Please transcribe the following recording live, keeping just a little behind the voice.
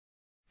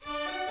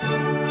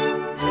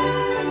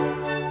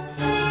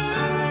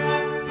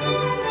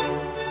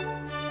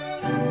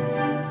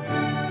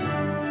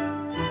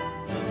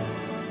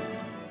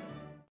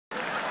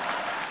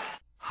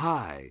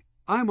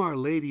I'm Our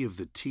Lady of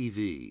the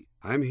TV.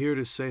 I'm here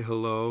to say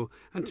hello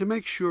and to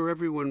make sure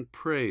everyone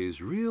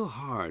prays real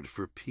hard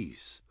for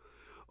peace.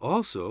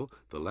 Also,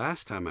 the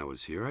last time I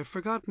was here, I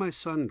forgot my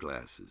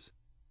sunglasses.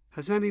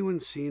 Has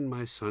anyone seen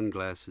my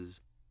sunglasses?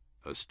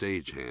 A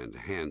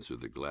stagehand hands her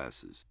the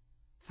glasses.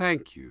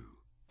 Thank you.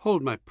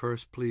 Hold my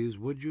purse, please,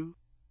 would you?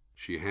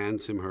 She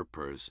hands him her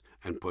purse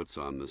and puts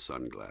on the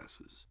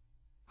sunglasses.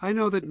 I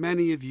know that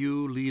many of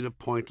you lead a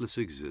pointless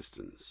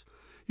existence.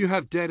 You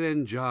have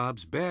dead-end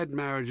jobs, bad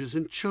marriages,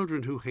 and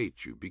children who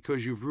hate you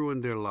because you've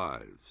ruined their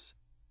lives.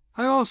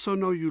 I also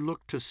know you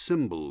look to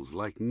symbols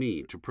like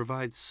me to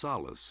provide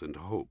solace and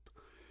hope.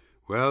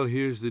 Well,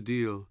 here's the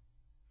deal.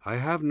 I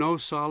have no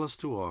solace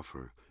to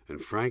offer,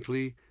 and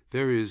frankly,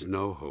 there is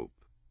no hope.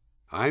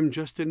 I'm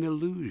just an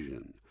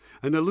illusion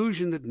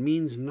that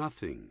means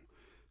nothing.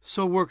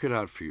 So work it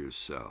out for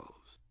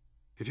yourselves.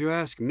 If you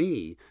ask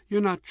me,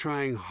 you're not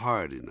trying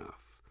hard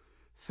enough.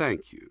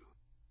 Thank you.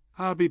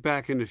 I'll be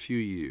back in a few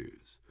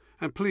years.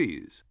 And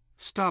please,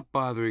 stop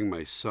bothering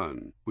my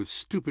son with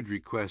stupid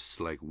requests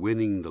like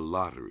winning the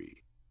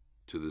lottery.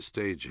 To the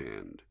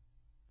stagehand,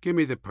 give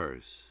me the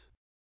purse.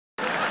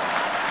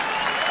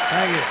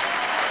 Thank you.